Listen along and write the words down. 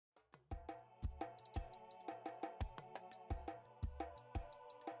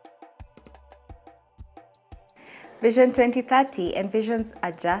Vision 2030 envisions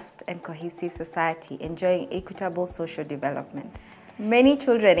a just and cohesive society enjoying equitable social development. Many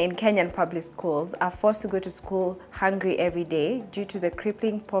children in Kenyan public schools are forced to go to school hungry every day due to the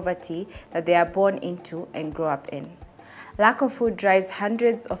crippling poverty that they are born into and grow up in. Lack of food drives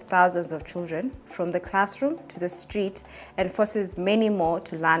hundreds of thousands of children from the classroom to the street and forces many more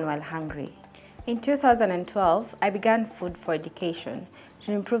to learn while hungry. In 2012, I began Food for Education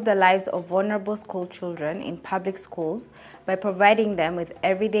to improve the lives of vulnerable school children in public schools by providing them with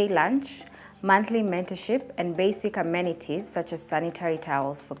everyday lunch, monthly mentorship, and basic amenities such as sanitary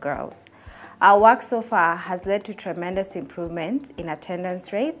towels for girls. Our work so far has led to tremendous improvement in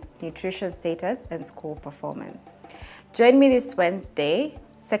attendance rates, nutrition status, and school performance. Join me this Wednesday,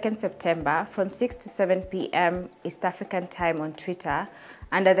 2nd September, from 6 to 7 p.m. East African time on Twitter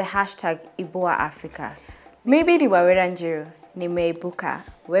under the hashtag IbuaAfrica. Maybe ni Wawira Njiru, nimeibuka,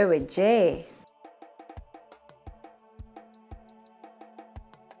 wewe je?